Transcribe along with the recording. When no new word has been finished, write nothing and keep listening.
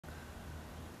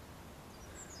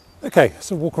Okay,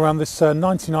 so walk around this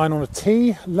 99 on a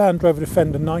T, Land Rover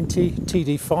Defender 90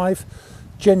 TD5,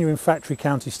 genuine factory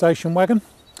county station wagon.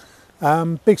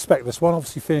 Big spec this one,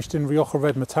 obviously finished in Rioja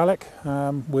red metallic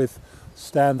with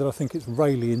standard, I think it's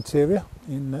Rayleigh interior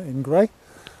in grey.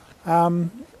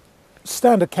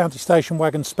 Standard county station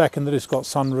wagon spec in that it's got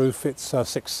sunroof, it's a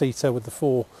 6-seater with the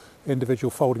 4 individual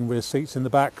folding rear seats in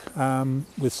the back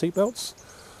with seat belts.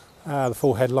 The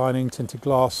full headlining, tinted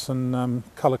glass and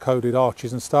colour-coded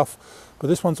arches and stuff. But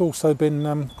this one's also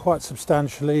been quite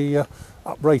substantially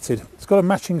uprated. It's got a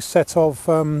matching set of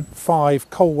 5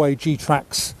 Colway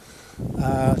G-Trax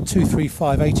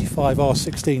 235/85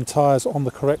 R16 tyres on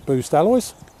the correct boost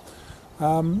alloys.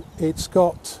 It's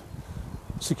got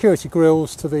security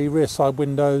grills to the rear side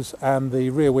windows and the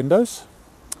rear windows.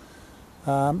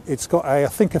 It's got I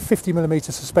think a 50mm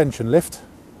suspension lift,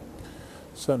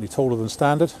 certainly taller than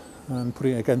standard, and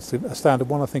putting it against a standard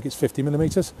one I think it's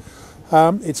 50mm.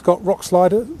 It's got rock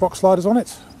sliders on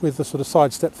it with the sort of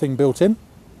side step thing built in.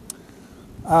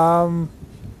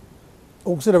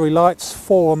 Auxiliary lights,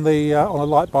 4 on a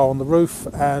light bar on the roof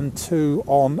and 2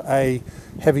 on a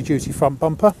heavy duty front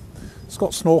bumper. It's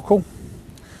got snorkel.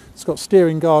 It's got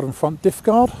steering guard and front diff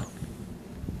guard.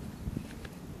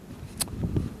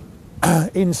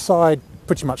 Inside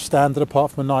pretty much standard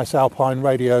apart from a nice Alpine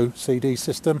radio CD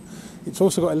system. It's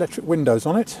also got electric windows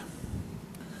on it.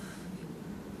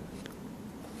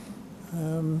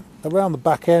 Around the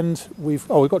back end we've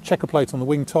got checker plate on the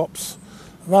wing tops.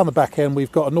 Around the back end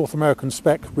we've got a North American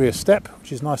spec rear step,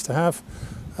 which is nice to have.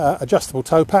 Adjustable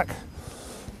toe pack.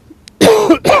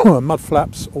 Mud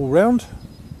flaps all round.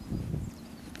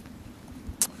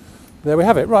 There we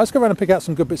have it. Right, let's go around and pick out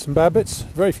some good bits and bad bits.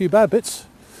 Very few bad bits.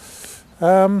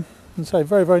 And so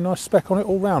very nice spec on it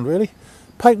all round really.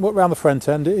 Paintwork around the front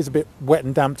end. It is a bit wet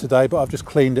and damp today, but I've just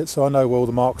cleaned it so I know where all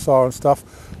the marks are and stuff.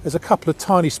 There's a couple of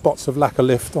tiny spots of lacquer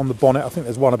lift on the bonnet. I think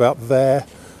there's one about there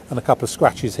and a couple of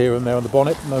scratches here and there on the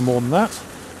bonnet, no more than that.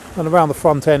 And around the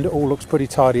front end it all looks pretty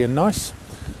tidy and nice.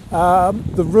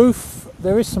 The roof,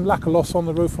 there is some lacquer loss on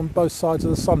the roof on both sides of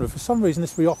the sunroof. For some reason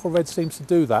this Rioja red seems to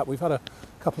do that. We've had a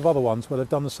couple of other ones where they've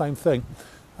done the same thing.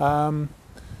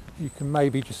 You can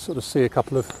maybe just sort of see a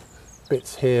couple of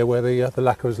bits here where the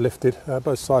lacquer is lifted,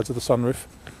 both sides of the sunroof,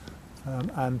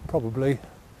 and probably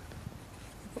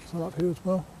got some up here as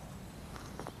well.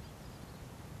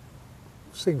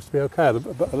 Seems to be okay at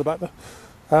the back there.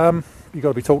 You've got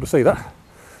to be taught to see that.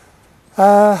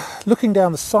 Looking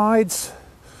down the sides,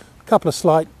 a couple of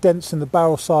slight dents in the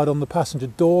barrel side on the passenger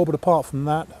door, but apart from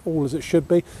that, all as it should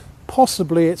be.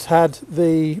 Possibly it's had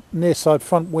the near side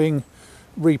front wing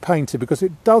repainted, because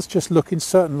it does just look in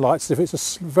certain lights as if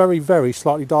it's a very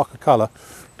slightly darker colour.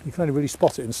 You can only really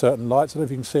spot it in certain lights. I don't know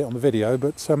if you can see it on the video,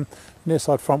 but near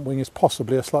side front wing is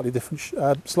possibly a slightly different,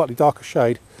 slightly darker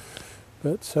shade,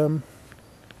 but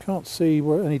can't see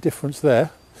any difference there.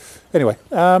 Anyway,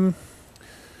 there's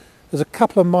a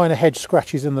couple of minor hedge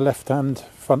scratches in the left hand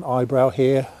front eyebrow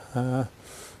here.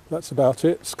 That's about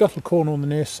it. Scuttle corner on the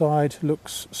near side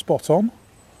looks spot on.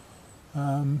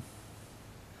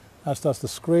 As does the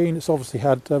screen. It's obviously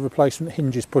had replacement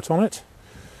hinges put on it.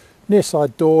 Near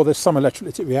side door, there's some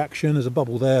electrolytic reaction. There's a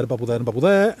bubble there, a bubble there, and a bubble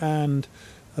there, and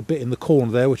a bit in the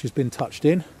corner there which has been touched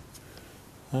in.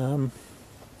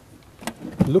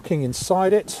 Looking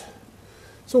inside it,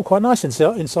 it's all quite nice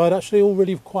inside actually, all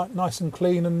really quite nice and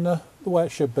clean and the way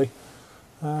it should be.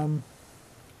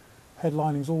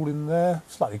 Headlining's all in there,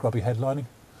 slightly grubby headlining,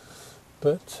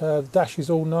 but the dash is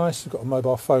all nice. We've got a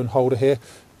mobile phone holder here.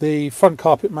 The front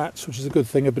carpet mats, which is a good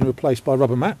thing, have been replaced by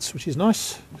rubber mats, which is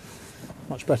nice.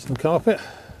 Much better than carpet,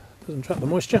 doesn't trap the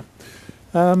moisture.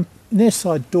 Near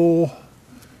side door,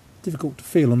 difficult to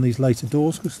feel on these later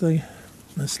doors because they're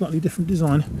a slightly different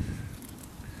design.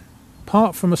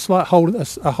 Apart from a slight hole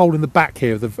in the back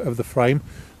here of the frame,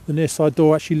 the near side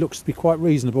door actually looks to be quite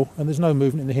reasonable, and there's no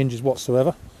movement in the hinges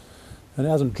whatsoever, and it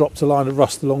hasn't dropped a line of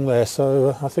rust along there,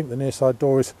 so I think the near side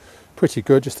door is pretty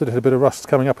good. Just a little bit of rust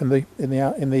coming up in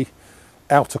the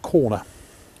outer corner.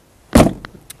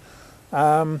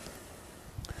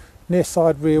 Near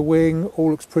side rear wing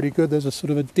all looks pretty good. There's a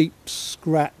sort of a deep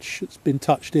scratch that's been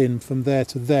touched in from there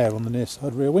to there on the near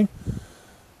side rear wing,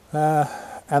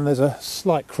 and there's a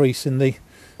slight crease in the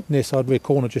near side rear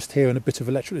corner just here, and a bit of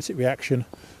electrolytic reaction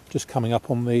just coming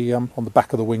up on the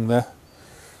back of the wing there.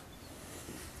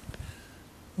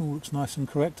 All looks nice and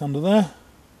correct under there.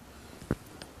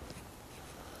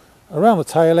 Around the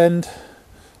tail end,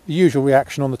 the usual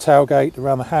reaction on the tailgate,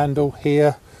 around the handle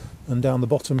here and down the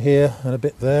bottom here and a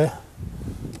bit there,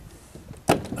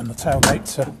 and the tailgate,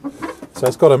 so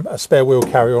it's got a spare wheel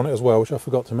carrier on it as well, which I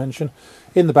forgot to mention.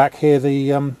 In the back here,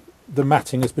 the the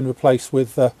matting has been replaced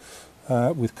with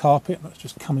carpet. That's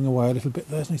just coming away a little bit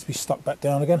there. It needs to be stuck back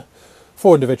down again.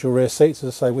 4 individual rear seats,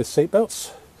 as I say, with seat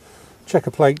belts.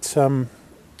 Checker plate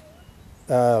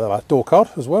door card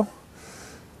as well.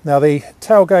 Now the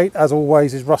tailgate, as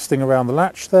always, is rusting around the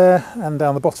latch there and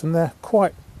down the bottom there.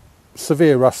 Quite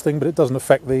severe rusting, but it doesn't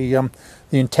affect the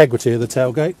integrity of the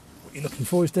tailgate. What you're looking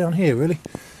for is down here, really,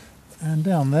 and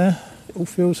down there. It all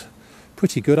feels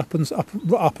pretty good up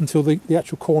until the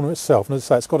actual corner itself. And as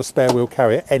I say, it's got a spare wheel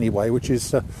carrier anyway, which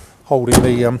is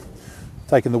holding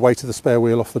taking the weight of the spare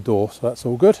wheel off the door, so that's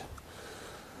all good.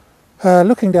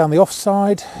 Looking down the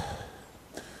offside,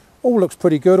 all looks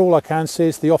pretty good. All I can see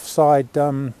is the offside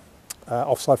front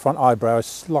eyebrow is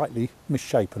slightly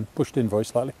misshapen, pushed in very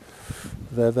slightly.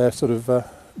 They're sort of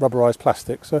rubberized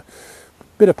plastic, so a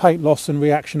bit of paint loss and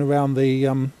reaction around the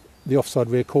offside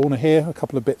rear corner here. A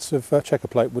couple of bits of checker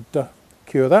plate would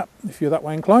cure that if you're that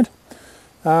way inclined.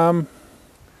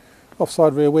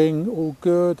 Offside rear wing, all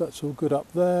good. That's all good up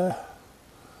there.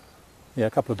 Yeah, a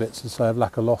couple of bits, as I say, of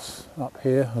lacquer loss up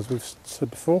here, as we've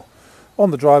said before. On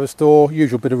the driver's door,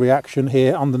 usual bit of reaction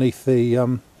here underneath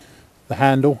the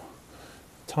handle.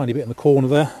 Tiny bit in the corner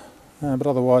there, but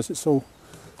otherwise it's all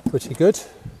pretty good.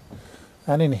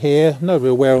 And in here, no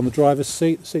real wear on the driver's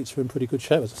seat. The seats are in pretty good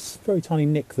shape. There's a very tiny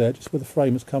nick there, just where the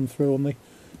frame has come through on the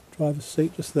driver's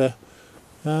seat, just there.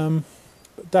 But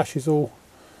dash is all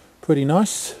pretty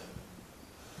nice.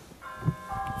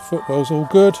 Footwell's all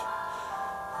good.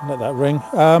 Let that ring.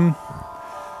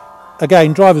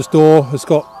 Again, driver's door has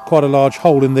got quite a large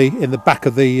hole in the back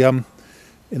of the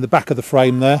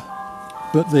frame there,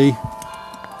 but the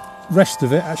rest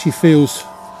of it actually feels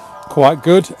quite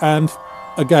good. And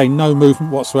again, no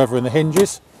movement whatsoever in the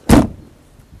hinges.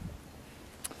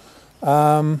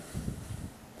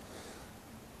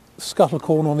 Scuttle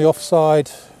corner on the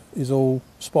offside is all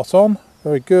spot on,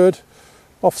 very good.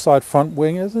 Offside front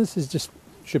wing, this is just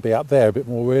should be out there a bit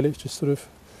more really. It's just sort of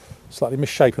slightly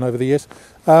misshapen over the years.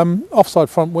 Offside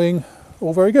front wing,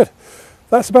 all very good.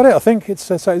 That's about it, I think. It's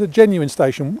a genuine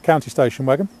county station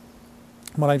wagon.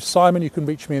 My name's Simon. You can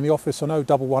reach me in the office on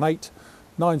 0118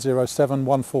 907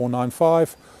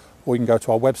 1495, or you can go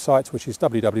to our website, which is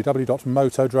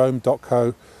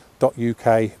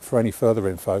www.motodrome.co.uk for any further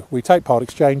info. We take part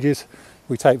exchanges.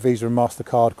 We take Visa and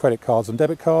MasterCard, credit cards and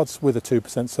debit cards with a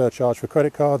 2% surcharge for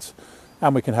credit cards,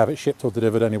 and we can have it shipped or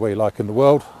delivered anywhere you like in the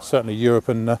world. Certainly Europe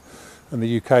and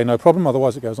the UK, no problem.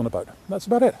 Otherwise it goes on a boat. That's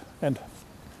about it. End.